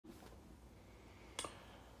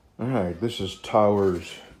All right, this is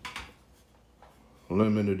Tower's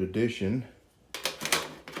limited edition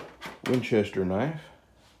Winchester knife.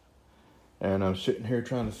 And I'm sitting here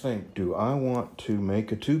trying to think, do I want to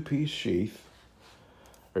make a two-piece sheath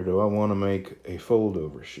or do I want to make a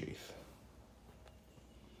fold-over sheath?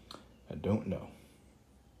 I don't know.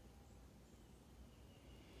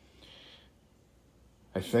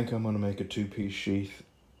 I think I'm going to make a two-piece sheath.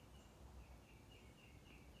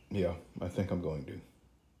 Yeah, I think I'm going to.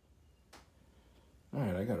 All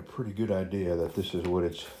right, I got a pretty good idea that this is what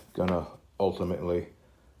it's going to ultimately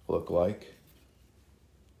look like.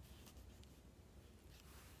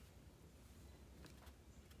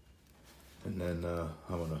 And then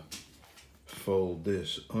I'm going to fold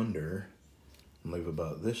this under and leave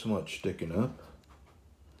about this much sticking up.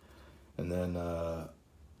 And then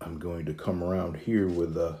I'm going to come around here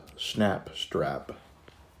with a snap strap.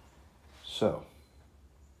 So,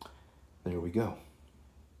 there we go.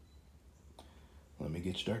 Let me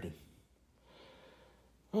get started.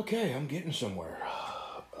 Okay, I'm getting somewhere.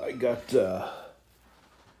 I got,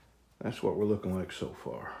 that's what we're looking like so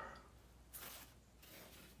far.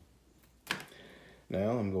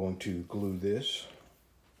 Now I'm going to glue this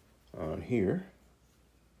on here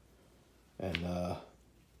and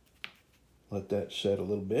let that set a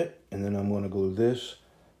little bit. And then I'm going to glue this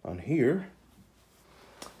on here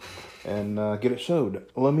and get it sewed.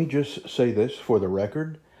 Let me just say this for the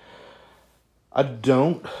record. I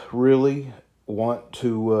don't really want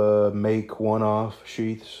to make one-off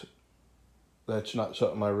sheaths. That's not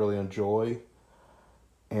something I really enjoy.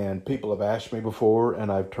 And people have asked me before and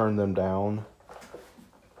I've turned them down.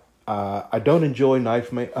 I don't enjoy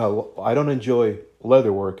I don't enjoy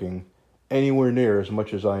leatherworking anywhere near as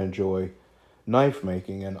much as I enjoy knife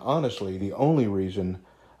making. And honestly, the only reason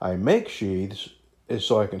I make sheaths is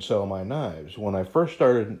so I can sell my knives. When I first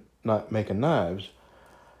started not making knives,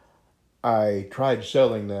 I tried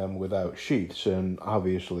selling them without sheaths, and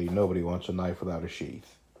obviously nobody wants a knife without a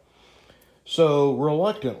sheath. So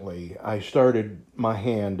reluctantly, I started my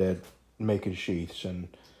hand at making sheaths, and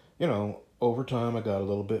you know, over time I got a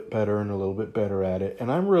little bit better and a little bit better at it,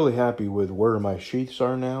 and I'm really happy with where my sheaths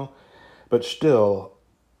are now. But still,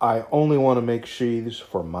 I only want to make sheaths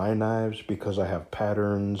for my knives because I have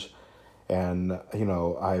patterns, and you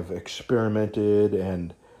know, I've experimented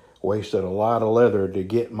and wasted a lot of leather to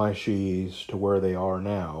get my sheaths to where they are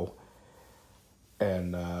now.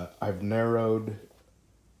 And I've narrowed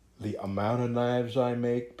the amount of knives I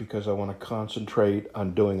make because I want to concentrate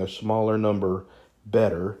on doing a smaller number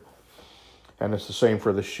better. And it's the same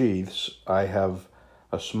for the sheaths. I have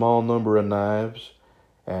a small number of knives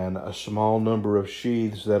and a small number of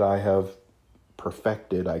sheaths that I have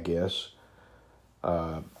perfected, I guess.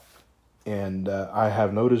 And I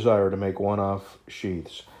have no desire to make one-off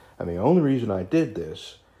sheaths. And the only reason I did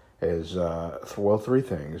this is, well, three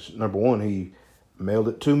things. Number one, he mailed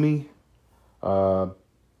it to me.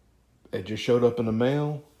 It just showed up in the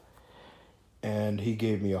mail. And he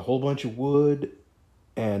gave me a whole bunch of wood.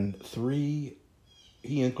 And three,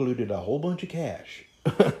 he included a whole bunch of cash.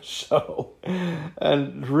 So,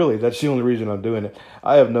 and really, that's the only reason I'm doing it.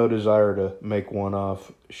 I have no desire to make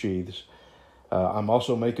one-off sheaths. I'm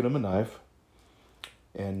also making them a knife.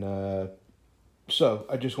 And so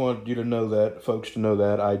I just wanted you to know that, folks, to know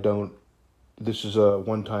that this is a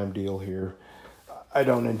one-time deal here. I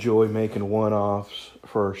don't enjoy making one-offs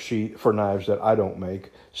for knives that I don't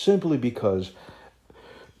make, simply because,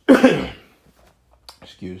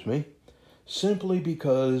 excuse me, simply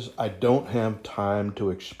because I don't have time to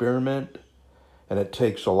experiment, and it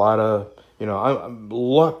takes a lot of, you know, I'm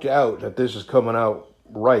lucked out that this is coming out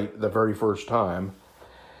right the very first time.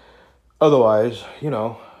 Otherwise, you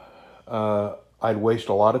know, I'd waste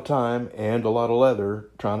a lot of time and a lot of leather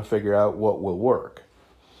trying to figure out what will work.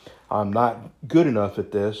 I'm not good enough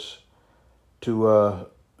at this to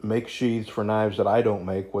make sheaths for knives that I don't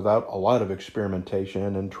make without a lot of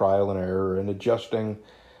experimentation and trial and error and adjusting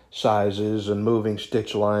sizes and moving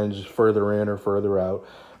stitch lines further in or further out.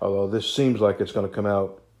 Although this seems like it's going to come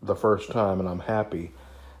out the first time, and I'm happy.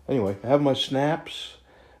 Anyway, I have my snaps.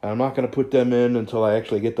 I'm not going to put them in until I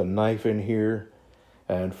actually get the knife in here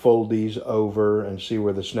and fold these over and see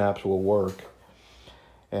where the snaps will work.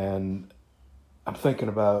 And I'm thinking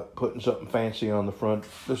about putting something fancy on the front.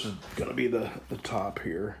 This is going to be the top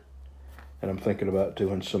here. And I'm thinking about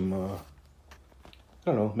doing some, I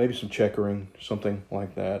don't know, maybe some checkering, something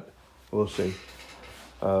like that. We'll see.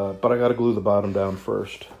 But I got to glue the bottom down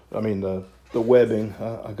first. I mean, the webbing,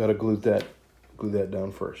 I got to glue that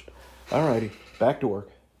down first. Alrighty, back to work.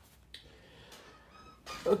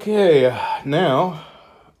 Okay, now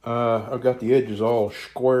I've got the edges all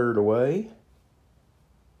squared away.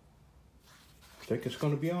 think it's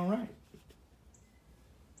going to be all right.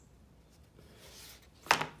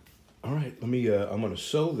 All right, let me, I'm going to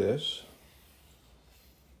sew this.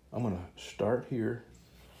 I'm going to start here,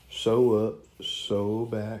 sew up, sew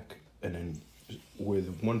back, and then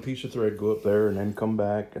with one piece of thread go up there and then come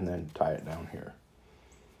back and then tie it down here.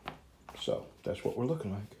 So that's what we're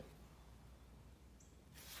looking like.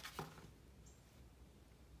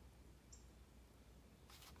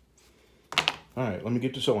 All right, let me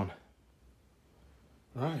get to sewing.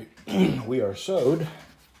 All right, we are sewed.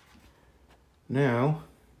 Now,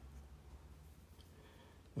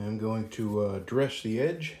 I'm going to dress the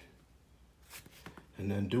edge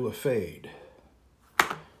and then do a fade.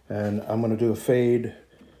 And I'm going to do a fade.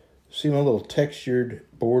 See my little textured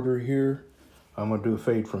border here? I'm going to do a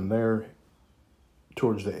fade from there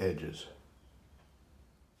towards the edges.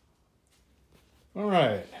 All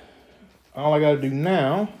right, all I got to do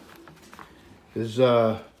now is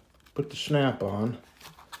put the snap on.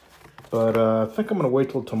 But I think I'm going to wait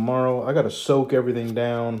till tomorrow. I got to soak everything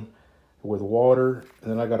down with water,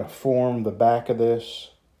 and then I got to form the back of this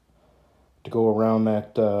to go around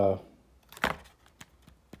that, what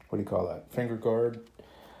do you call that, finger guard.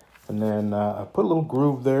 And then I put a little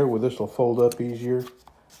groove there where this will fold up easier.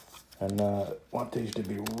 And want these to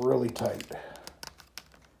be really tight,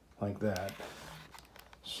 like that.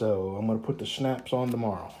 So I'm going to put the snaps on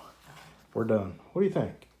tomorrow. We're done. What do you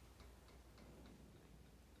think?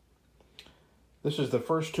 This is the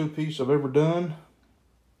first two-piece I've ever done,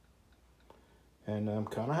 and I'm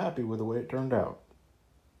kind of happy with the way it turned out.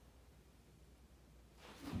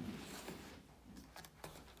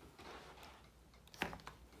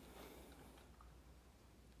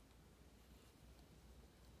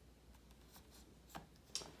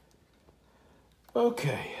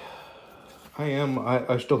 Okay,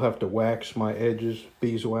 I still have to wax my edges,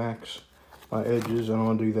 beeswax my edges, and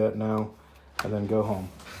I'll do that now and then go home.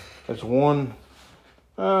 That's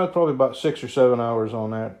probably about 6 or 7 hours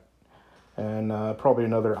on that, and probably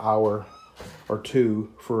another hour or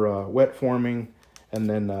two for wet forming and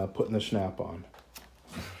then putting the snap on.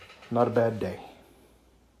 Not a bad day.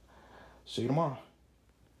 See you tomorrow.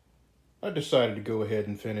 I decided to go ahead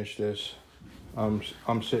and finish this. I'm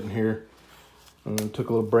sitting here and took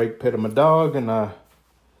a little break, petted my dog, and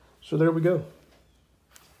so there we go.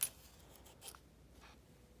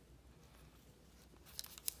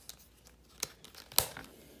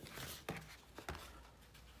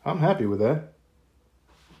 I'm happy with that.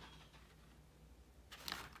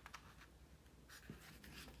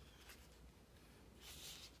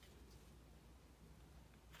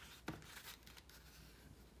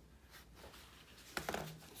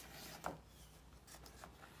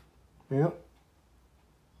 Yep.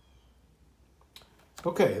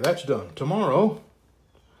 Okay, that's done. Tomorrow,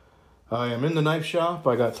 I am in the knife shop.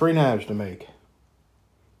 I got 3 knives to make.